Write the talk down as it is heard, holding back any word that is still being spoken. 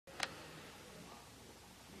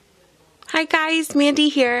Hi guys, Mandy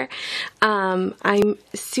here. I'm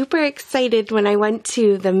super excited. When I went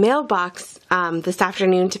to the mailbox this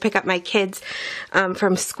afternoon to pick up my kids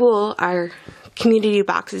from school, our community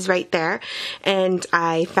box is right there, and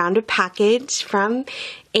I found a package from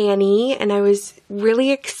Annie, and I was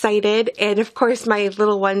really excited. And of course my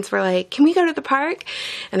little ones were like, can we go to the park?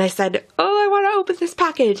 And I said, oh, I want to open this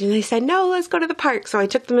package. And they said, no, let's go to the park. So I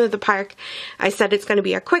took them to the park. I said it's going to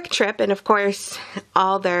be a quick trip, and of course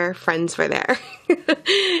all their friends were there.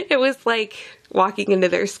 It was like walking into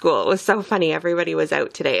their school. It was so funny. Everybody was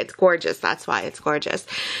out today. It's gorgeous. That's why it's gorgeous.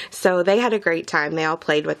 So they had a great time. They all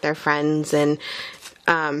played with their friends, and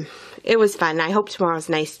it was fun. I hope tomorrow's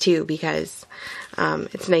nice too, because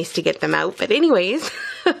it's nice to get them out. But anyways,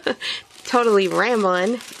 totally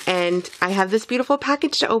rambling, and I have this beautiful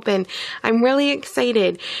package to open. I'm really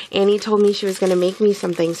excited. Annie told me she was going to make me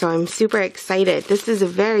something, so I'm super excited. This is a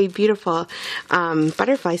very beautiful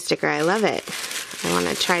butterfly sticker. I love it. I want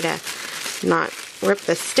to try to not rip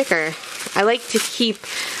the sticker. I like to keep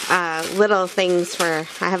little things for,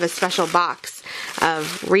 I have a special box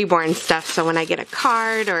of Reborn stuff, so when I get a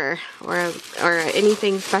card or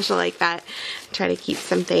anything special like that, I try to keep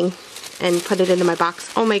something and put it into my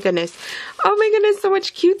box. Oh my goodness. Oh my goodness, so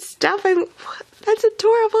much cute stuff. That's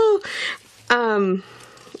adorable.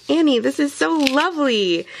 Annie, this is so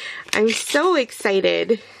lovely. I'm so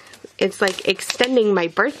excited. It's like extending my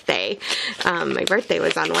birthday. My birthday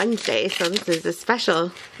was on Wednesday, so this is a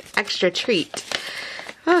special extra treat.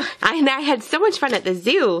 Oh, I had so much fun at the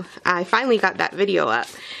zoo. I finally got that video up,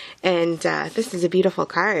 and this is a beautiful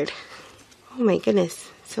card. Oh my goodness,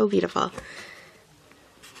 so beautiful.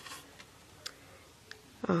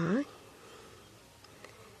 Aww.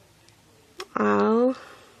 Oh.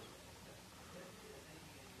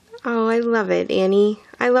 Oh, I love it, Annie.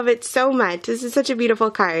 I love it so much. This is such a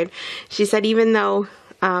beautiful card. She said even though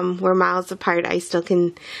we're miles apart, I still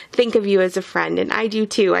can think of you as a friend, and I do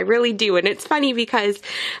too. I really do. And it's funny because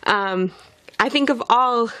I think of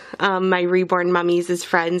all my Reborn mummies as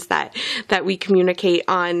friends that we communicate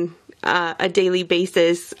on a daily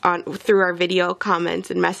basis through our video comments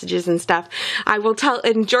and messages and stuff. I will tell,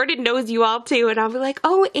 and Jordan knows you all too, and I'll be like,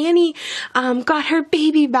 oh, Annie got her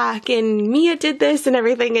baby back, and Mia did this and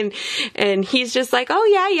everything, and he's just like, oh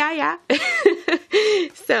yeah.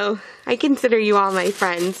 So I consider you all my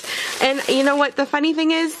friends. And you know what the funny thing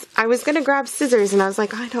is? I was gonna grab scissors, and I was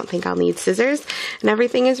like, oh, I don't think I'll need scissors, and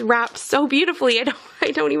everything is wrapped so beautifully.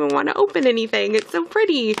 I don't even want to open anything. It's so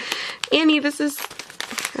pretty. Annie,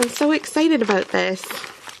 I'm so excited about this.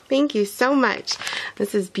 Thank you so much.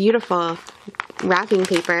 This is beautiful wrapping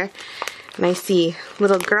paper. And I see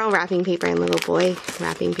little girl wrapping paper and little boy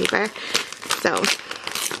wrapping paper. So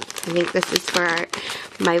I think this is for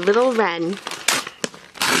my little Wren.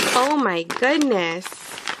 Oh my goodness.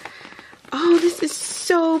 Oh, this is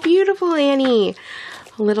so beautiful, Annie.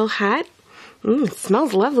 A little hat. It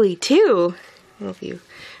smells lovely too. I don't know if you...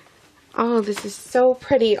 Oh, this is so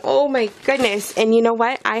pretty. Oh my goodness. And you know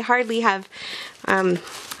what? I hardly have, I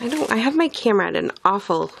have my camera at an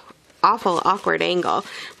awful awkward angle.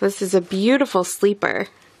 This is a beautiful sleeper.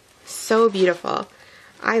 So beautiful.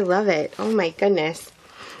 I love it. Oh my goodness.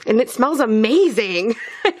 And it smells amazing.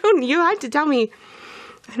 You had to tell me,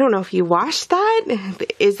 I don't know if you washed that.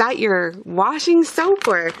 Is that your washing soap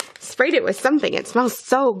or sprayed it with something? It smells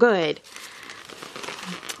so good.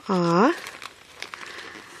 Aw.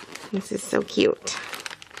 This is so cute.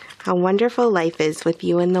 How wonderful life is with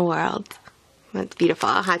you in the world. That's beautiful.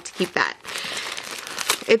 I'll have to keep that.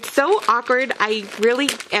 It's so awkward. I really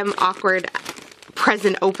am awkward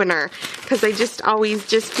present opener because I just always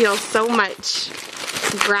just feel so much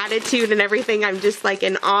gratitude and everything. I'm just like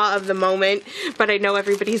in awe of the moment, but I know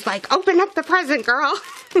everybody's like, open up the present, girl.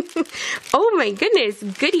 Oh my goodness,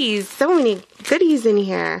 goodies. So many goodies in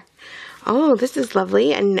here. Oh, this is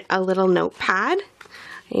lovely. And a little notepad.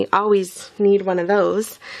 I always need one of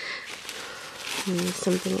those. And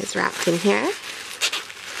something is wrapped in here.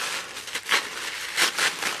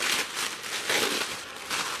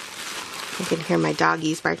 I can hear my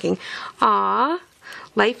doggies barking. Aw,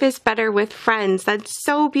 life is better with friends. That's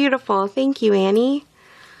so beautiful. Thank you, Annie.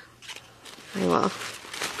 I will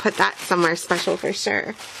put that somewhere special for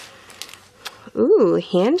sure. Ooh,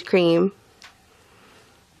 hand cream.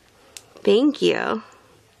 Thank you.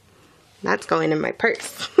 That's going in my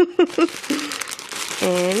purse.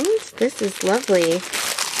 And this is lovely.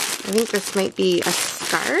 I think this might be a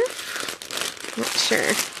scarf. Not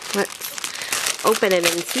sure. Let's open it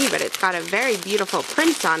and see, but it's got a very beautiful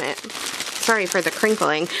print on it. Sorry for the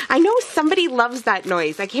crinkling. I know somebody loves that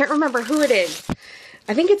noise. I can't remember who it is.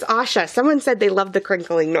 I think it's Asha. Someone said they loved the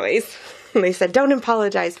crinkling noise. And they said, don't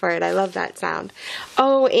apologize for it. I love that sound.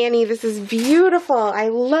 Oh, Annie, this is beautiful. I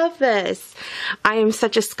love this. I am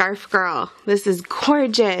such a scarf girl. This is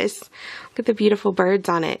gorgeous. Look at the beautiful birds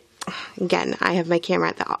on it. Again, I have my camera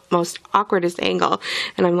at the most awkwardest angle.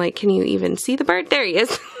 And I'm like, can you even see the bird? There he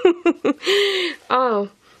is. Oh,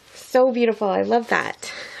 so beautiful. I love that.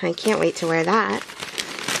 I can't wait to wear that.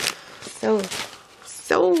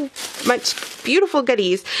 So much beautiful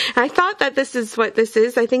goodies. I thought that this is what this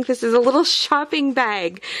is. I think this is a little shopping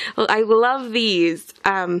bag. I love these.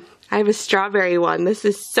 I have a strawberry one. This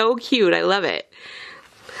is so cute. I love it.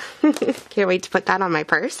 Can't wait to put that on my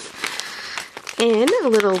purse. And a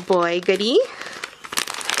little boy goodie.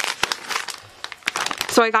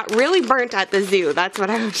 So I got really burnt at the zoo. That's what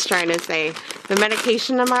I was trying to say. The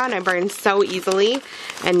medication I'm on, I burn so easily.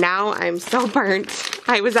 And now I'm so burnt.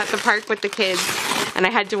 I was at the park with the kids and I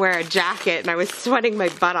had to wear a jacket and I was sweating my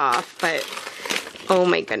butt off. But oh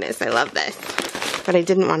my goodness, I love this. But I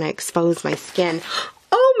didn't want to expose my skin.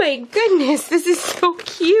 Oh my goodness, this is so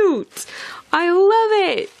cute. I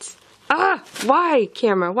love it. Ah, why,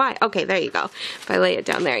 camera? Why? Okay, there you go. If I lay it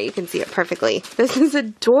down there, you can see it perfectly. This is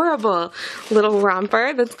adorable little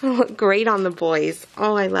romper. That's going to look great on the boys.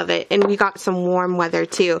 Oh, I love it. And we got some warm weather,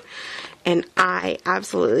 too. And I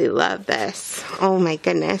absolutely love this. Oh, my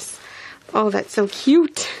goodness. Oh, that's so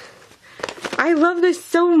cute. I love this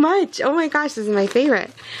so much. Oh, my gosh, this is my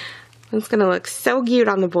favorite. It's going to look so cute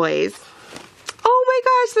on the boys. Oh, my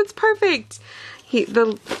gosh, that's perfect.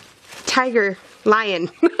 The tiger... lion.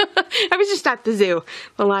 I was just at the zoo.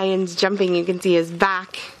 The lion's jumping. You can see his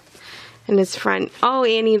back and his front. Oh,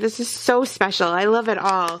 Annie, this is so special. I love it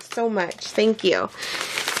all so much. Thank you.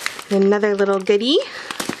 Another little goodie.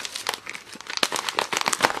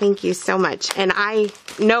 Thank you so much. And I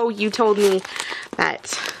know you told me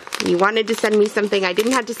that you wanted to send me something. I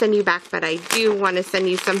didn't have to send you back, but I do want to send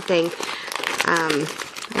you something. I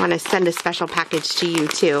want to send a special package to you,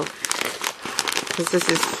 too. Because this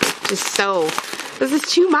is just so... this is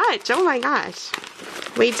too much. Oh my gosh.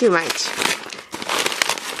 Way too much.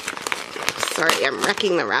 Sorry, I'm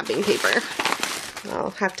wrecking the wrapping paper.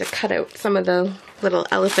 I'll have to cut out some of the little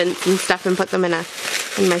elephants and stuff and put them in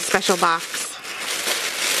my special box.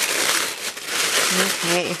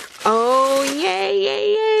 Okay. Oh, yay,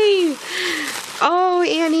 yay, yay. Oh,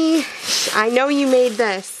 Annie. I know you made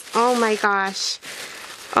this. Oh my gosh.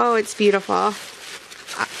 Oh, it's beautiful.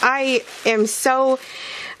 I am so...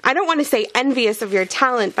 I don't want to say envious of your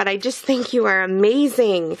talent, but I just think you are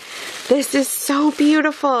amazing. This is so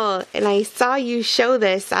beautiful. And I saw you show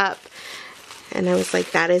this up. And I was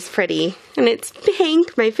like, that is pretty. And it's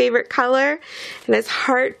pink, my favorite color. And it's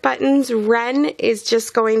heart buttons. Ren is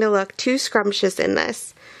just going to look too scrumptious in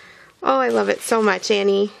this. Oh, I love it so much,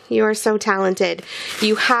 Annie. You are so talented.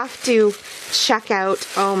 You have to check out,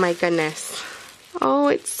 oh my goodness. Oh,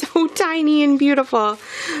 it's so tiny and beautiful.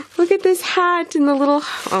 Look at this hat and the little...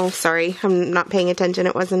 oh, sorry. I'm not paying attention.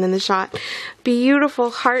 It wasn't in the shot. Beautiful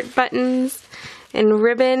heart buttons and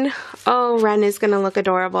ribbon. Oh, Ren is going to look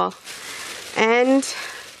adorable. And,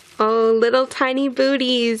 oh, little tiny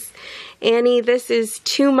booties. Annie, this is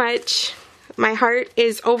too much. My heart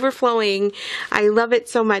is overflowing. I love it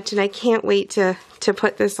so much, and I can't wait to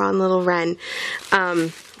put this on little Ren.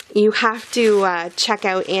 You have to check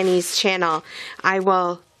out Annie's channel. I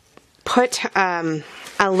will put a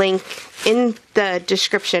link in the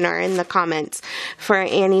description or in the comments for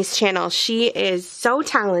Annie's channel. She is so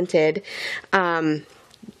talented.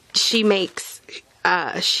 She makes...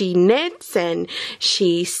 she knits and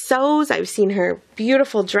she sews. I've seen her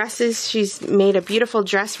beautiful dresses. She's made a beautiful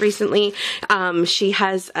dress recently. She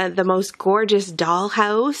has the most gorgeous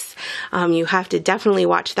dollhouse. You have to definitely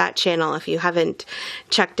watch that channel. If you haven't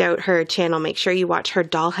checked out her channel, make sure you watch her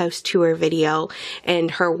dollhouse tour video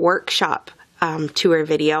and her workshop tour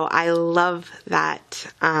video. I love that,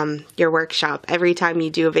 your workshop. Every time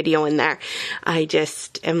you do a video in there, I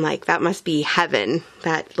just am like, that must be heaven,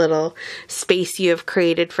 that little space you have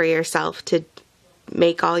created for yourself to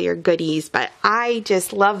make all your goodies. But I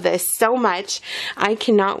just love this so much. I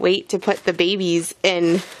cannot wait to put the babies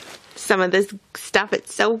in some of this stuff.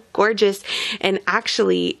 It's so gorgeous. And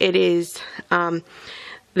actually it is,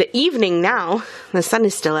 the evening now. The sun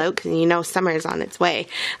is still out because you know summer's on its way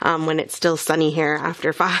when it's still sunny here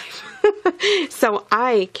after 5. So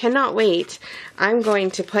I cannot wait. I'm going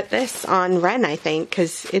to put this on Ren, I think,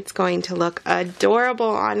 because it's going to look adorable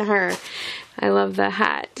on her. I love the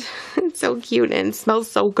hat. It's so cute and smells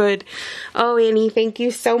so good. Oh, Annie, thank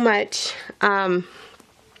you so much. And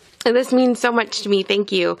this means so much to me.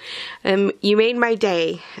 Thank you. You made my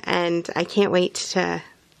day, and I can't wait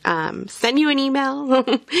send you an email,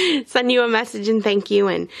 send you a message and thank you,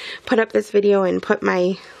 and put up this video and put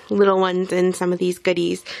my little ones in some of these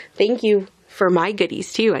goodies. Thank you for my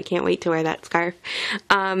goodies too. I can't wait to wear that scarf.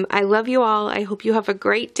 I love you all. I hope you have a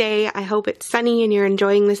great day. I hope it's sunny and you're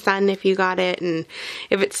enjoying the sun if you got it. And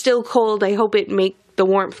if it's still cold, I hope the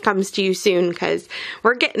warmth comes to you soon, because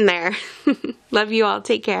we're getting there. Love you all.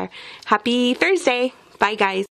 Take care. Happy Thursday. Bye, guys.